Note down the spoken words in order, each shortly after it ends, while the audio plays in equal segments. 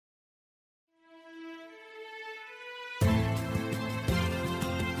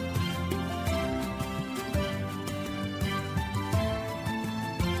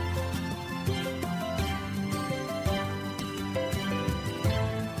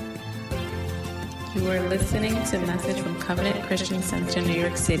You are listening to a message from Covenant Christian Center, New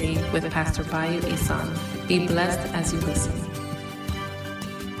York City, with Pastor Bayu Isan. Be blessed as you listen.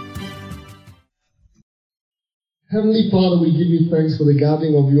 Heavenly Father, we give you thanks for the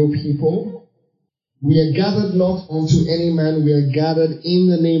gathering of your people. We are gathered not unto any man, we are gathered in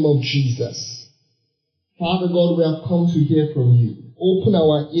the name of Jesus. Father God, we have come to hear from you. Open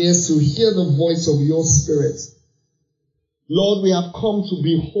our ears to hear the voice of your Spirit. Lord, we have come to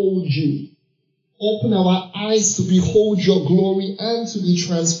behold you. Open our eyes to behold your glory and to be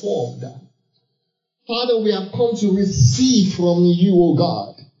transformed. Father, we have come to receive from you, O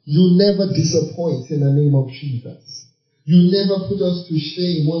God. You never disappoint in the name of Jesus. You never put us to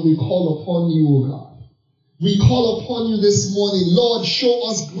shame when we call upon you, O God. We call upon you this morning. Lord, show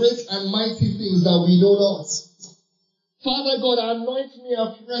us great and mighty things that we know not. Father God, anoint me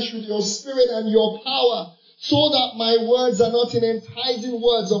afresh with your spirit and your power, so that my words are not in enticing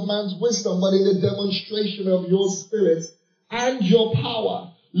words of man's wisdom, but in the demonstration of your spirit and your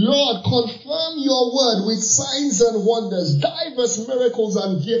power. Lord, confirm your word with signs and wonders, diverse miracles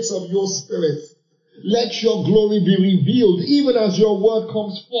and gifts of your spirit. Let your glory be revealed even as your word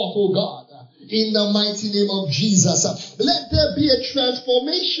comes forth, O God, in the mighty name of Jesus. Let there be a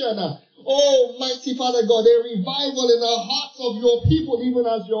transformation, oh mighty Father God, a revival in the hearts of your people even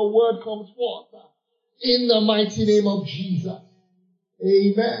as your word comes forth. In the mighty name of Jesus.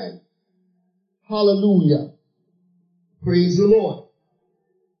 Amen. Hallelujah. Praise the Lord.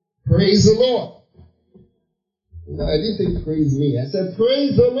 Praise the Lord. No, I didn't say praise me. I said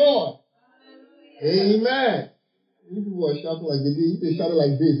praise the Lord. Amen. If people were shouting like they shouted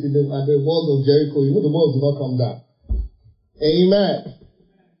like this at the walls of Jericho, you know the walls will not come down. Amen.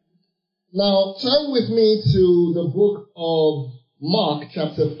 Now turn with me to the book of Mark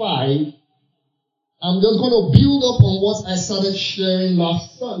chapter 5. I'm just going to build up on what I started sharing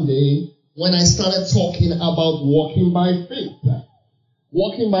last Sunday when I started talking about walking by faith.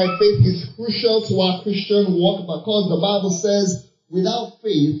 Walking by faith is crucial to our Christian walk because the Bible says without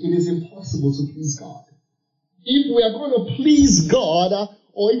faith it is impossible to please God. If we are going to please God,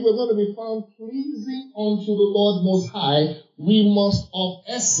 or if we're going to be found pleasing unto the Lord Most High, we must of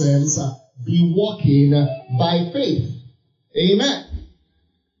essence be walking by faith. Amen.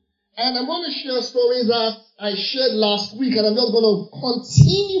 And I'm going to share a story that I shared last week, and I'm just going to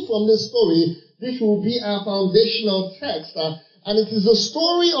continue from this story. This will be our foundational text, and it is the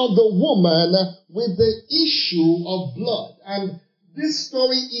story of the woman with the issue of blood. And this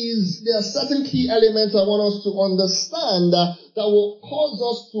story there are certain key elements I want us to understand that will cause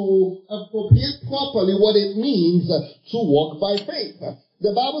us to appropriate properly what it means to walk by faith.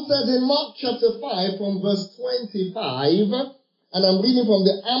 The Bible says in Mark chapter 5 from verse 25, and I'm reading from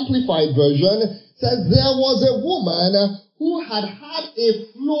the Amplified Version, says there was a woman who had had a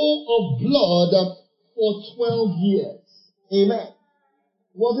flow of blood for 12 years. Amen.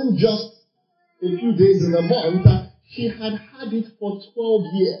 It wasn't just a few days in a month. She had had it for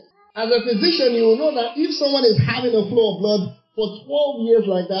 12 years. As a physician, you will know that if someone is having a flow of blood for 12 years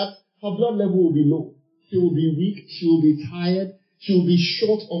like that, her blood level will be low. She will be weak. She will be tired. She will be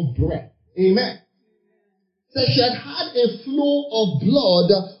short of breath. Amen. So she had had a flow of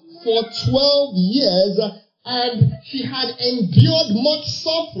blood for 12 years and she had endured much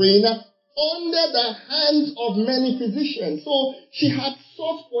suffering under the hands of many physicians. So she had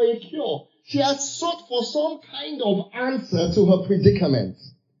sought for a cure. She had sought for some kind of answer to her predicament.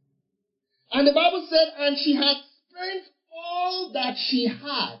 And the Bible said, and she had spent all that she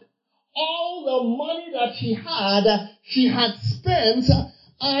had. All the money that she had spent,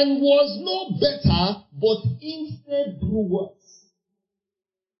 and was no better, but instead grew worse.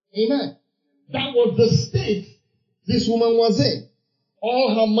 Amen. That was the state this woman was in.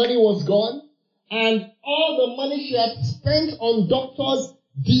 All her money was gone, and all the money she had spent on doctors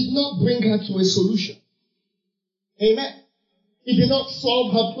did not bring her to a solution. Amen. It did not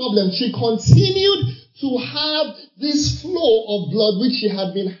solve her problem. She continued to have this flow of blood which she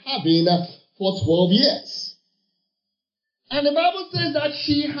had been having for 12 years. And the Bible says that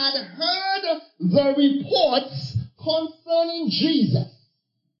she had heard the reports concerning Jesus.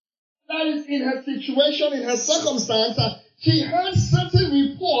 That is, in her situation, in her circumstance, she heard certain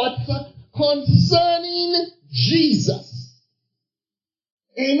reports concerning Jesus.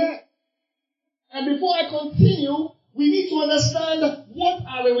 Amen. And before I continue, we need to understand what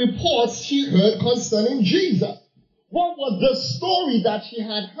are the reports she heard concerning Jesus. What was the story that she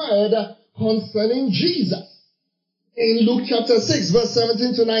had heard concerning Jesus? In Luke chapter 6, verse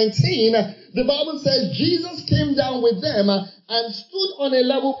 17 to 19, the Bible says Jesus came down with them and stood on a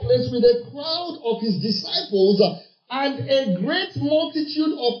level place with a crowd of his disciples and a great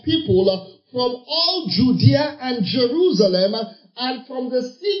multitude of people, from all Judea and Jerusalem, and from the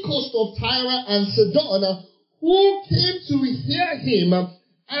sea coast of Tyre and Sidon, who came to hear him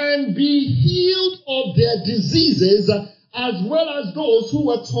and be healed of their diseases, as well as those who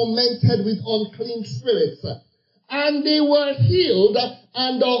were tormented with unclean spirits. And they were healed,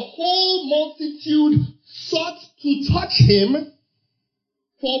 and the whole multitude sought to touch him,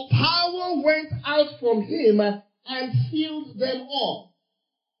 for power went out from him and healed them all.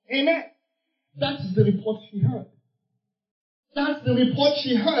 Amen. That's the report she heard. That's the report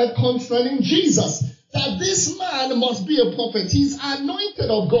she heard concerning Jesus. That this man must be a prophet. He's anointed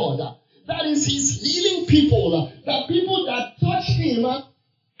of God. That is, he's healing people. That people that touch him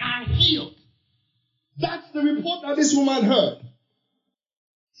are healed. That's the report that this woman heard. It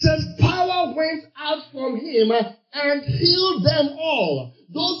says power went out from him and healed them all.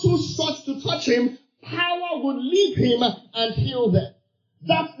 Those who sought to touch him, power would leave him and heal them.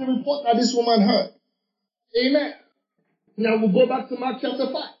 That's the report that this woman heard. Amen. Now we'll go back to Mark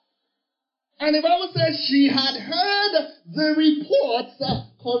chapter 5. And the Bible says she had heard the reports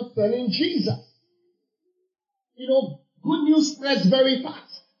concerning Jesus. You know, good news spreads very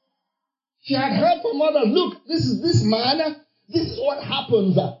fast. She had heard from others, look, this is this man, this is what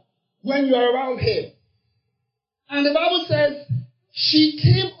happens when you're around him. And the Bible says she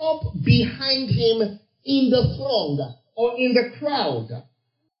came up behind him in the throng or in the crowd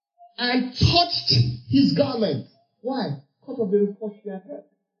and touched his garment. Why? Because of the report she had heard.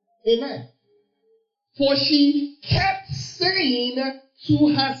 Amen. For she kept saying to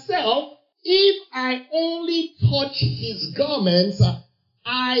herself, if I only touch his garments,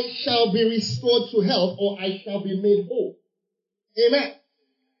 I shall be restored to health, or I shall be made whole. Amen.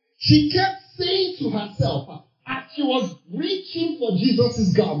 She kept saying to herself, as she was reaching for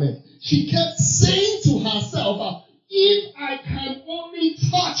Jesus' garment, she kept saying to herself, if I can only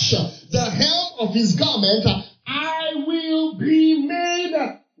touch the hem of his garment, I will be made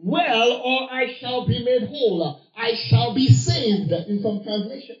well, or I shall be made whole. I shall be saved, in some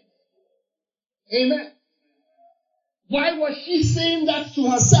translations. Amen. Why was she saying that to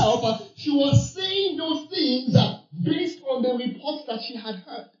herself? She was saying those things based on the reports that she had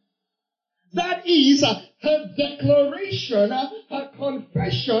heard. That is, her declaration, her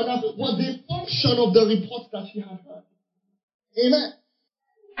confession was a function of the reports that she had heard. Amen.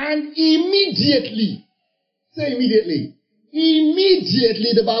 And immediately, say immediately,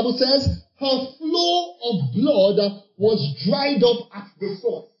 the Bible says, her flow of blood was dried up at the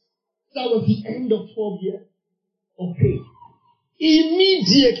source. That was the end of 12 years of pain.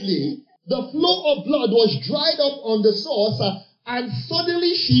 Immediately, the flow of blood was dried up on the source, and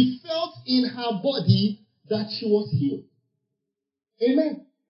suddenly she felt in her body that she was healed. Amen.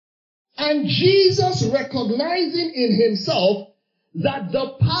 And Jesus, recognizing in himself that the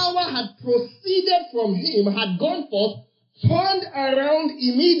power had proceeded from him, had gone forth, turned around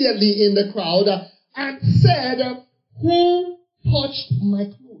immediately in the crowd and said, who touched my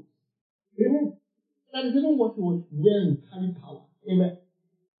clothes? Amen. That is even what he was wearing carried power. Amen.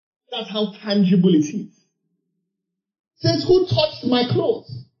 That's how tangible it is. It says, who touched my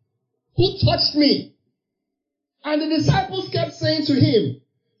clothes? Who touched me? And the disciples kept saying to him,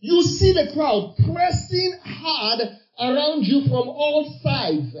 you see the crowd pressing hard around you from all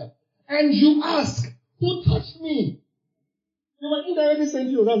sides. And you ask, who touched me? They were indirectly saying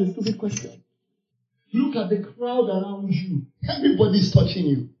to you, that's a stupid question. Look at the crowd around you. Everybody's touching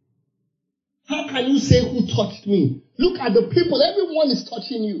you. How can you say who touched me? Look at the people. Everyone is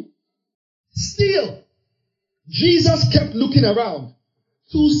touching you. Still, Jesus kept looking around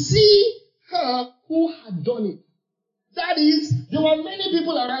to see her who had done it. That is, there were many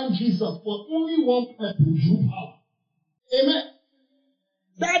people around Jesus, but only one person drew power. Amen.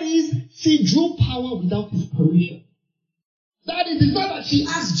 That is, she drew power without his permission. That is, it's not that she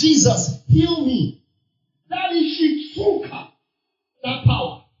asked Jesus, heal me. That is, she took her that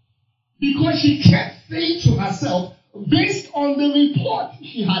power. Because she kept saying to herself, based on the report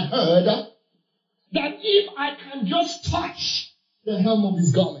she had heard, that if I can just touch the hem of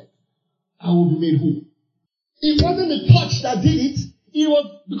his garment, I will be made whole. It wasn't the touch that did it. It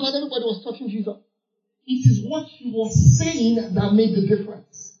was because everybody was touching Jesus. It is what she was saying that made the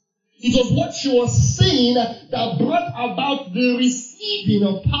difference. It was what she was saying that brought about the receiving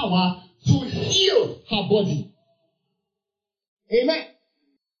of power to heal her body. Amen.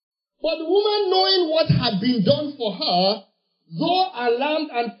 But the woman, knowing what had been done for her, though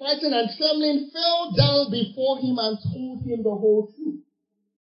alarmed and frightened and trembling, fell down before him and told him the whole truth.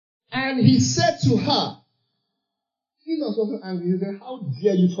 And he said to her, Jesus wasn't angry. He said, how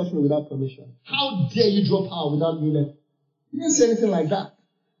dare you touch me without permission? How dare you draw power without me? He didn't say anything like that.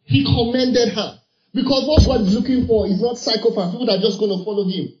 He commended her. Because what God is looking for is not psychopaths who are just going to follow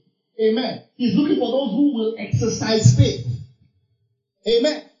him. Amen. He's looking for those who will exercise faith.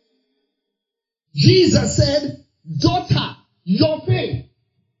 Amen. Jesus said, daughter, your faith.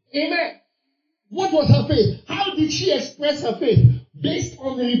 Amen. What was her faith? How did she express her faith? Based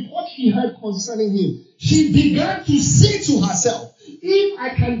on the report she heard concerning him. She began to say to herself, if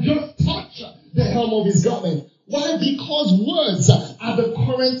I can just touch the hem of his garment. Why? Because words are the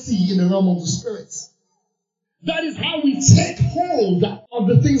currency in the realm of the spirit. That is how we take hold of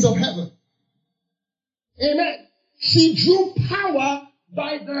the things of heaven. Amen. She drew power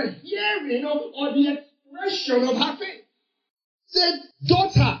by the hearing or the expression of her faith. Said,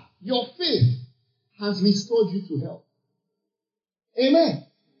 daughter, your faith has restored you to health. Amen.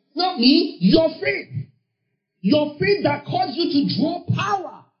 Not me, your faith. Your faith that caused you to draw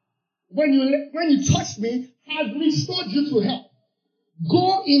power when you touched me has restored you to health.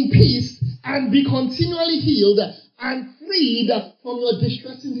 Go in peace and be continually healed and freed from your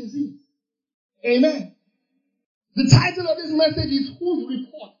distressing disease. Amen. The title of this message is, whose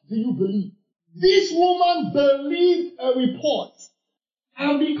report do you believe? This woman believed a report.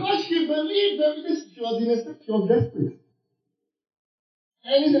 And because she believed that she was in a state, she was desperate.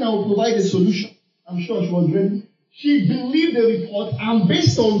 Anything I will provide a solution. I'm sure she was ready. She believed the report, and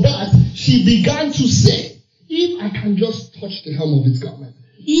based on that, she began to say, if I can just touch the hem of his garment,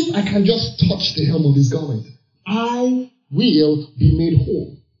 if I can just touch the hem of his garment, I will be made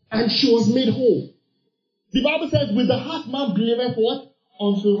whole. And she was made whole. The Bible says, with the heart man believeth what?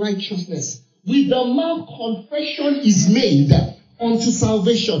 Unto righteousness. With the mouth confession is made unto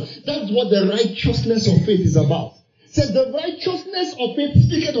salvation. That's what the righteousness of faith is about. It says the righteousness of faith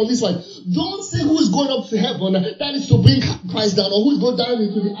speaketh on this one. Don't say who is going up to heaven, that is to bring Christ down, or who is going down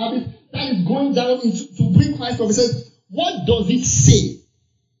into the abyss, that is going down to bring Christ up. It says, what does it say? It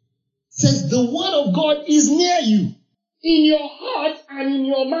says the word of God is near you, in your heart and in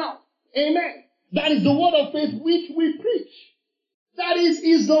your mouth. Amen. That is the word of faith which we preach. That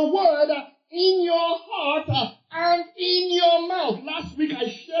is the word in your heart and in your mouth. Last week I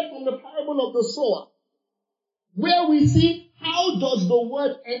shared from the parable of the sower, where we see how does the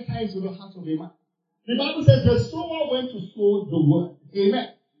word enter into the heart of a man. The Bible says the sower went to sow the word. Amen.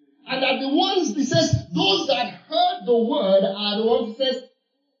 And that the ones, it says, those that heard the word are the ones, it says,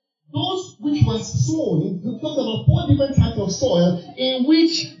 those which were sown. It talks about 4 different types of soil in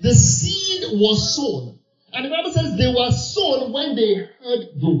which the seed was sown. And the Bible says they were sown when they heard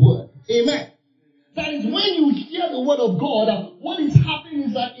the word. Amen. That is, when you hear the word of God, what is happening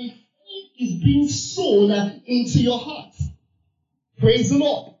is that a seed is being sown into your heart. Praise the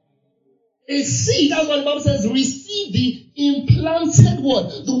Lord. A seed, that's what the Bible says, receive the implanted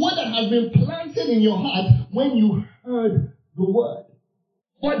word. The word that has been planted in your heart when you heard the word.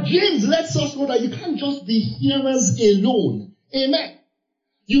 But James lets us know that you can't just be hearers alone. Amen.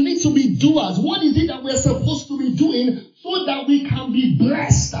 You need to be doers. What is it that we're supposed to be doing so that we can be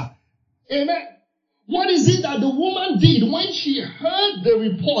blessed? Amen. What is it that the woman did when she heard the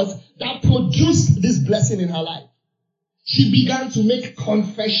report that produced this blessing in her life? She began to make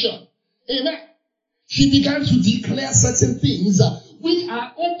confession. Amen. She began to declare certain things which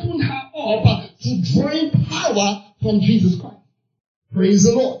are opened her up to drawing power from Jesus Christ. Praise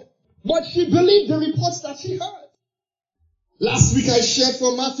the Lord. But she believed the reports that she heard. Last week I shared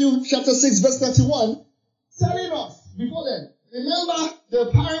from Matthew chapter 6 verse 31, telling us, before then, remember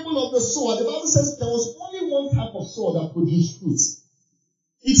the parable of the sower. The Bible says there was only one type of soil that produced fruits.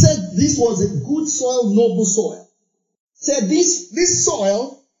 It said this was a good soil, noble soil. It said this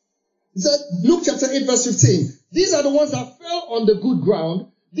soil, it said, Luke chapter 8 verse 15, these are the ones that fell on the good ground.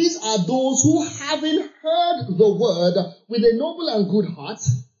 These are those who, having heard the word with a noble and good heart,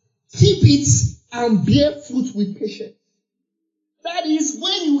 keep it and bear fruit with patience. That is,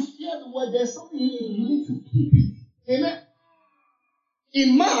 when you hear the word, there's something you need to keep it. Amen.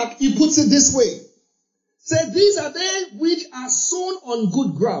 In Mark, he puts it this way. Said, these are they which are sown on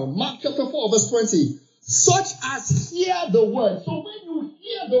good ground. Mark chapter 4 verse 20. Such as hear the word. So when you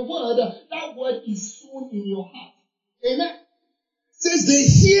hear the word, that word is sown in your heart. Amen. Says they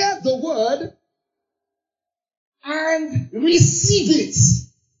hear the word and receive it.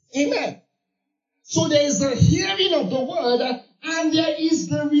 Amen. So there is the hearing of the word and there is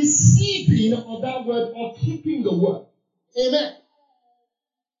the receiving of that word or keeping the word. Amen.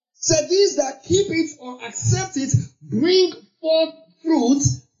 So these that keep it or accept it bring forth fruit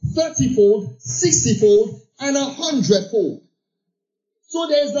 30-fold, 60-fold, and 100-fold. So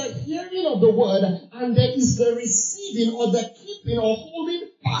there is the hearing of the word and there is the receiving or the keeping or holding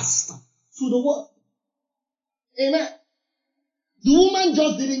fast to the word. Amen. The woman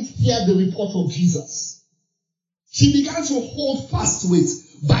just didn't hear the report of Jesus. She began to hold fast to it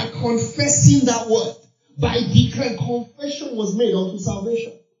by confessing that word. By declaring, confession was made unto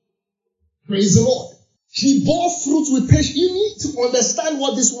salvation. Praise the Lord. She bore fruit with patience. You need to understand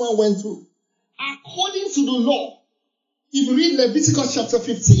what this woman went through. According to the law, if you read Leviticus chapter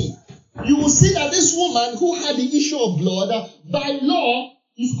 15, you will see that this woman who had the issue of blood, by law,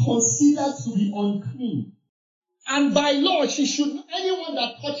 is considered to be unclean. And by law, anyone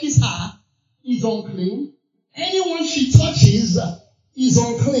that touches her is unclean. Anyone she touches is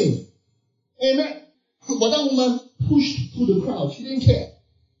unclean. Amen. But that woman pushed through the crowd. She didn't care.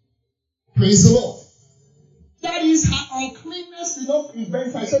 Praise the Lord. That is, her uncleanness did not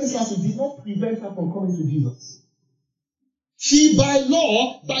prevent her. I said this last week, did not prevent her from coming to Jesus. She, by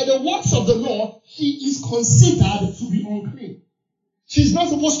law, by the works of the law, she is considered to be unclean. She's not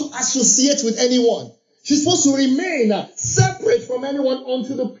supposed to associate with anyone. She's supposed to remain separate from anyone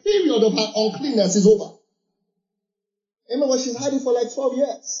until the period of her uncleanness is over. Amen. But she's had it for like 12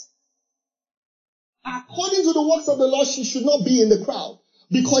 years. According to the works of the law, she should not be in the crowd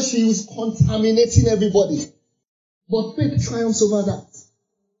because she is contaminating everybody. But faith triumphs over that.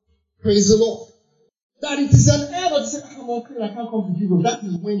 Praise the Lord. That it is an error to say, I'm unclean, I can't come to Jesus. That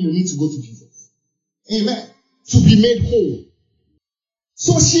is when you need to go to Jesus. Amen. To be made whole.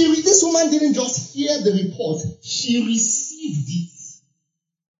 So this woman didn't just hear the report, she received it.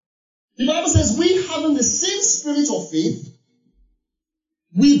 The Bible says, we having the same spirit of faith,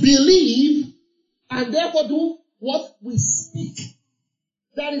 we believe, and therefore do what we speak.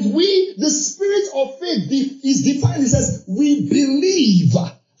 That is, the spirit of faith is defined. It says, we believe,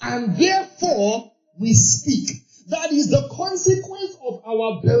 and therefore we speak. That is, the consequence of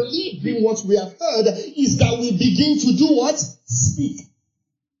our belief in what we have heard is that we begin to do what? Speak.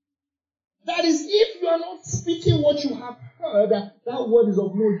 That is, if you are not speaking what you have heard, that word is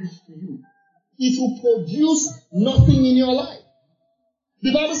of no use to you. It will produce nothing in your life.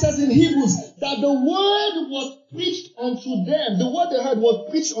 The Bible says in Hebrews that the word was preached unto them. The word they heard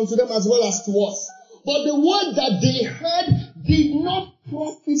was preached unto them as well as to us. But the word that they heard did not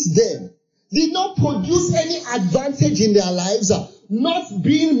profit them. Did not produce any advantage in their lives. Not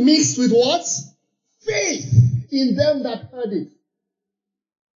being mixed with what? Faith in them that heard it.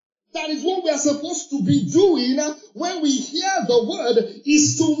 That is what we are supposed to be doing when we hear the word,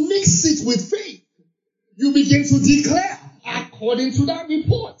 is to mix it with faith. You begin to declare according to that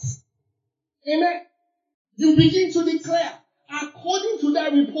report. Amen. You begin to declare according to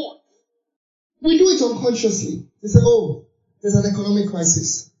that report. We do it unconsciously. They say, oh, there's an economic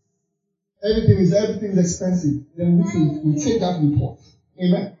crisis. Everything is expensive. Then we take that report.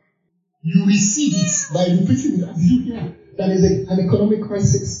 Amen. You receive it by repeating it. Did you hear that is an economic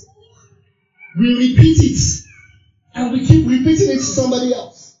crisis? We repeat it. And we keep repeating it to somebody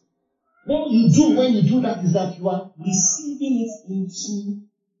else. What you do when you do that is that you are receiving it into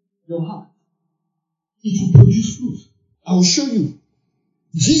your heart. It will produce fruit. I will show you.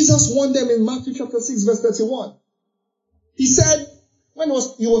 Jesus warned them in Matthew chapter 6 verse 31. He said,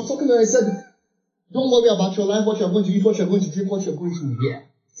 he was talking to them, he said, don't worry about your life, what you're going to eat, what you're going to drink, what you're going to wear.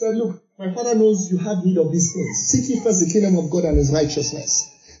 He said, look, my Father knows you have need of these things. Seek ye first the kingdom of God and his righteousness.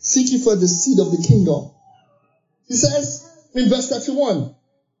 Seek ye first the seed of the kingdom. He says in verse 31,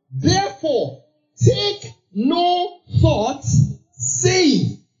 therefore, take no thought,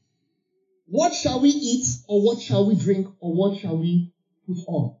 saying, what shall we eat, or what shall we drink, or what shall we put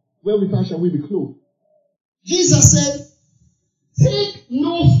on? Wherewithal shall we be clothed? Jesus said, take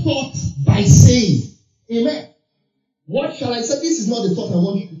no thought by saying, amen. What shall I say? This is not the thought I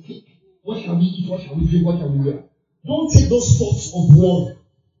want you to take. What shall we eat, what shall we drink, what shall we wear? Don't take those thoughts of worry.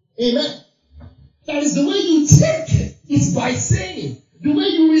 Amen. That is the way you take is by saying. The way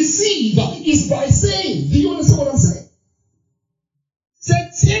you receive is by saying. Do you understand what I'm saying?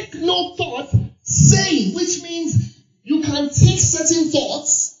 Say, take no thought, saying, which means you can take certain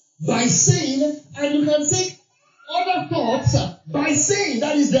thoughts by saying, and you can take other thoughts by saying.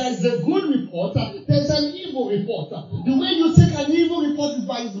 That is, there is a good report, there's an evil report. The way you take an evil report is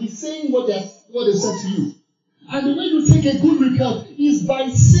by saying what they said to you. And the way you take a good report is by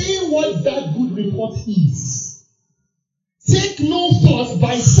saying what that good report is. Take no thought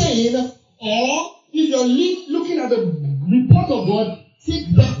by saying, or if you're looking at the report of God,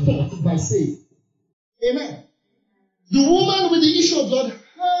 take that thought by saying. Amen. The woman with the issue of blood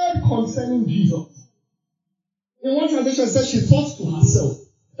heard concerning Jesus. In one translation, it says she thought to herself.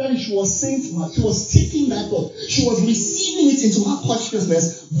 That is, she was saying to her, she was taking that thought. She was receiving it into her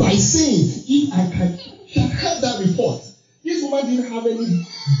consciousness by saying, if I can, she had heard that report. This woman didn't have any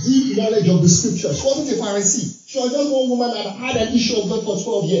deep knowledge of the scripture. She wasn't a Pharisee. She was just one woman that had an issue of blood for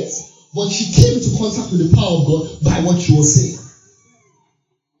 12 years. But she came into contact with the power of God by what she was saying.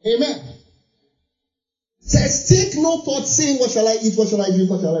 Amen. Says, take no thought saying, what shall I eat, what shall I drink,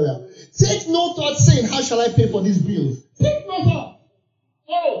 what shall I wear? Take no thought saying, how shall I pay for these bills? Take no thought.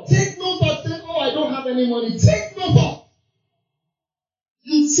 Oh, take no thought saying, oh, I don't have any money. Take no thought.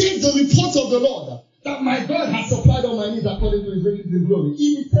 You take the report of the Lord that my God has supplied all my needs according to his riches in glory.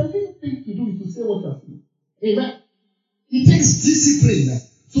 If the tempting thing to do is to say what you are saying. Amen. It takes discipline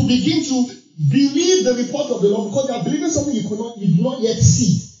to begin to believe the report of the Lord because you are believing something you do not yet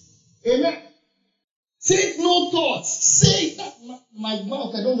see. Amen. Take no thought. Say that my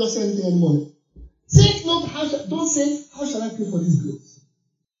mouth, I don't just say anything anymore. Take no don't say, how shall I pay for these bills?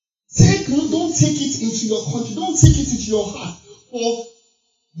 Don't take it into your country. Don't take it into your heart. For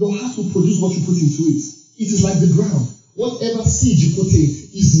your heart will produce what you put into it. It is like the ground. Whatever seed you put in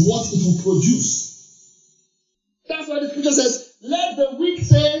is what it will produce. That's why the scripture says, let the weak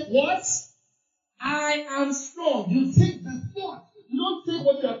say, what? I am strong. You take the thought. You don't take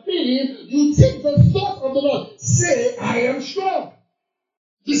what you are feeling. You take the thought of the Lord. Say, I am strong.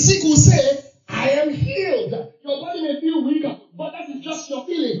 The sick will say, I am healed. Your body may feel weaker, but that is just your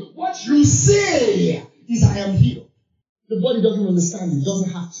feeling. What you say is, I am healed. The body doesn't understand it. It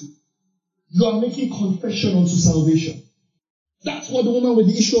doesn't have to. You are making confession unto salvation. That's what the woman with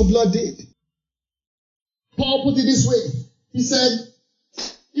the issue of blood did. Paul put it this way. He said,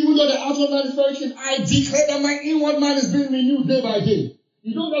 even though the outward man is perishing, I declare that my inward man is being renewed day by day.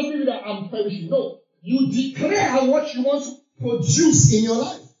 You don't just believe that I'm perishing. No. You declare what you want to produce in your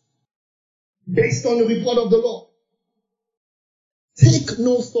life based on the report of the Lord. Take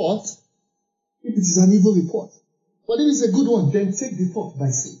no thought if it is an evil report. But if it's a good one, then take the thought by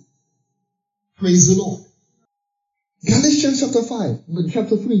faith. Praise the Lord. Galatians chapter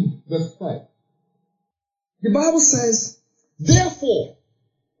 3, verse 5. The Bible says, therefore,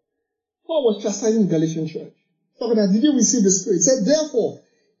 Paul was chastising the Galatian church. Talking about, did you receive the Spirit? He said, therefore,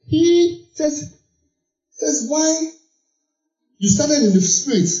 he says, why? You started in the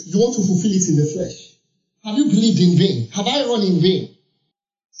Spirit, you want to fulfill it in the flesh. Have you believed in vain? Have I run in vain? It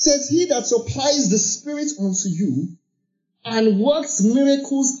says, he that supplies the Spirit unto you and works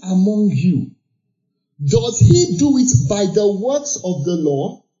miracles among you, does he do it by the works of the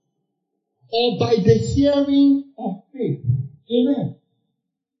law or by the hearing of faith? Amen.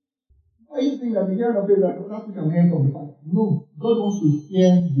 Why do you think that the hearing of faith that that's what I'm hearing from the Bible? No. God wants to hear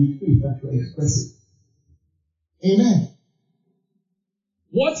the faith that you are expressing. Amen.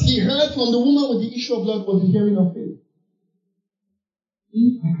 What he heard from the woman with the issue of blood was the hearing of faith.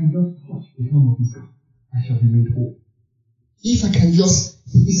 If I can just touch the hem of his garment, I shall be made whole. If I can just,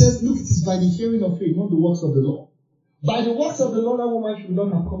 he says, look, it is by the hearing of faith, not the works of the law. By the works of the law, that woman should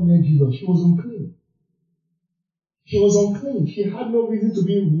not have come near Jesus. She was unclean. She was unclean. She had no reason to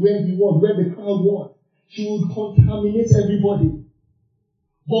be where he was, where the crowd was. She would contaminate everybody.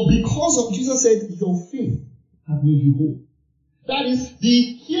 But because of Jesus said, your faith has made you whole. That is the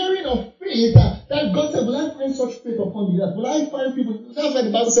hearing of faith that God said, will I find such faith upon the earth? Will I find people? That's why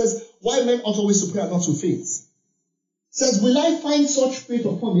the Bible says, why men ought always to pray and not to faint. It says, will I find such faith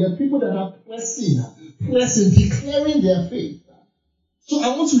upon the earth? People that are pressing, declaring their faith. So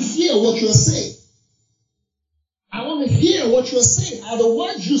I want to hear what you're saying. I want to hear what you're saying. Are the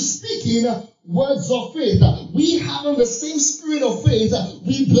words you speak in words of faith? We have the same spirit of faith.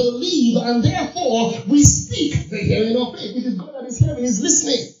 We believe and therefore we speak the hearing of faith. It is God that is hearing, is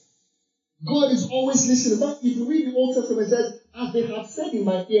listening. God is always listening. But if you read the Old Testament, it says, as they have said in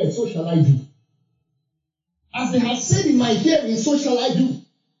my ear, so shall I do. As they have said in my hearing, so shall I do.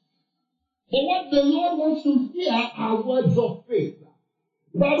 But what the Lord wants to hear are words of faith.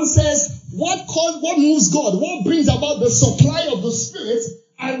 The Bible says, what moves God, what brings about the supply of the Spirit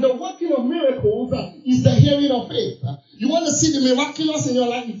and the working of miracles is the hearing of faith. You want to see the miraculous in your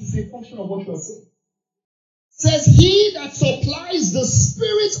life, it is a function of what you are saying. It says, he that supplies the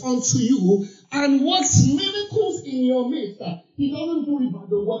Spirit unto you and works miracles in your midst, he doesn't do it by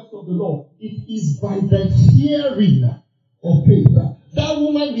the works of the law. It is by the hearing of faith. That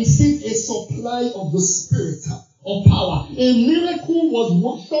woman received a supply of the Spirit of power. A miracle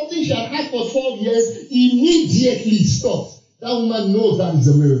was something she had had for 12 years, immediately stopped. That woman knows that is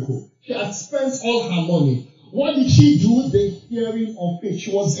a miracle. She had spent all her money. What did she do? The hearing of faith.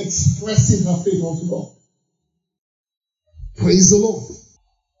 She was expressing her faith unto God. Praise the Lord.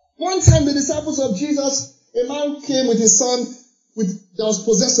 One time the disciples of Jesus, a man came with his son that was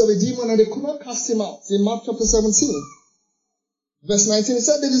possessed of a demon and they could not cast him out. In Mark chapter 17. Verse 19, it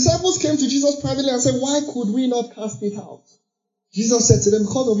said, the disciples came to Jesus privately and said, why could we not cast it out? Jesus said to them,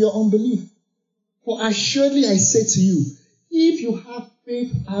 because of your unbelief. For assuredly I say to you, if you have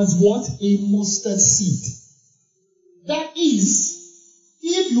faith as what? A mustard seed. That is,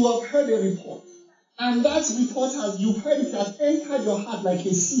 if you have heard a report, and that report you've heard it has entered your heart like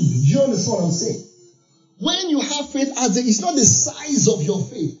a seed. Do you understand what I'm saying? When you have faith it's not the size of your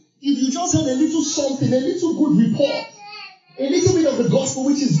faith. If you just heard a little something, a little good report, a little bit of the gospel,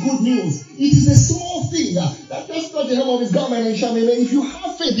 which is good news, it is a small thing that just touched the hem of his garment and shall remain. If you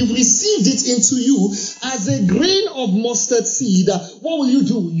have faith, you've received it into you as a grain of mustard seed, what will you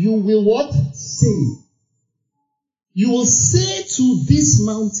do? You will what? Say. You will say to this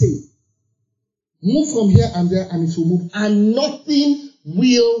mountain, move from here and there, and it will move, and nothing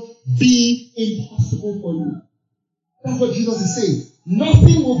will be impossible for you. That's what Jesus is saying.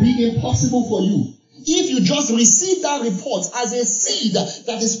 Nothing will be impossible for you. If you just receive that report as a seed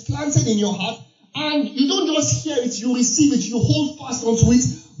that is planted in your heart, and you don't just hear it, you receive it, you hold fast onto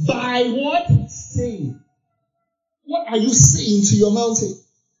it by what? Saying. What are you saying to your mountain?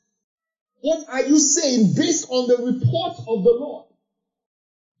 What are you saying based on the report of the Lord?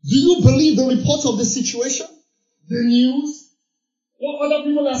 Do you believe the report of the situation? The news? What other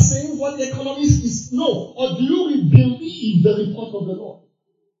people are saying? What the economy is? No. Or do you believe the report of the Lord?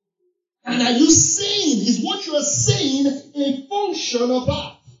 And are you saying, is what you are saying a function of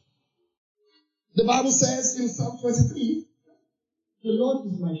that? The Bible says in Psalm 23, the Lord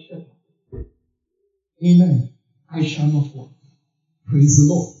is my shepherd. Amen. I shall not want. Praise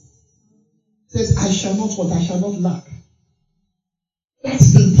the Lord. It says, I shall not want, I shall not lack.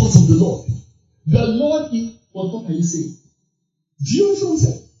 That's the report of the Lord. The Lord is, what are you saying? Do you know what I'm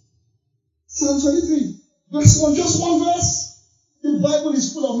saying? Psalm 23, verse 1, just one verse. The Bible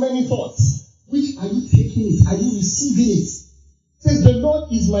is full of many thoughts. Which are you taking it? Are you receiving it? It says, the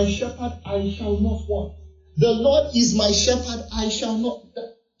Lord is my shepherd, I shall not want. The Lord is my shepherd, I shall not.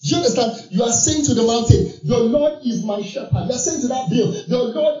 Do you understand? You are saying to the mountain, the Lord is my shepherd. You are saying to that bill, the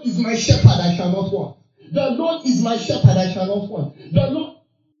Lord is my shepherd, I shall not want. The Lord is my shepherd, I shall not want. The Lord,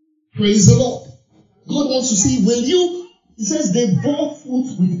 praise the Lord. God wants to see, will you, he says, they bore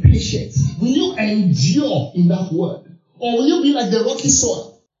fruit with patience. Will you endure in that word? Or will you be like the rocky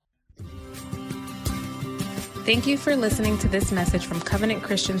soil? Thank you for listening to this message from Covenant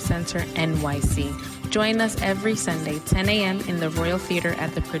Christian Center, NYC. Join us every Sunday, 10 a.m. in the Royal Theater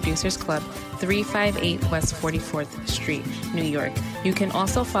at the Producers Club, 358 West 44th Street, New York. You can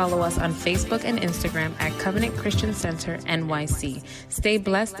also follow us on Facebook and Instagram at Covenant Christian Center, NYC. Stay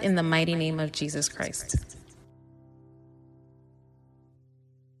blessed in the mighty name of Jesus Christ.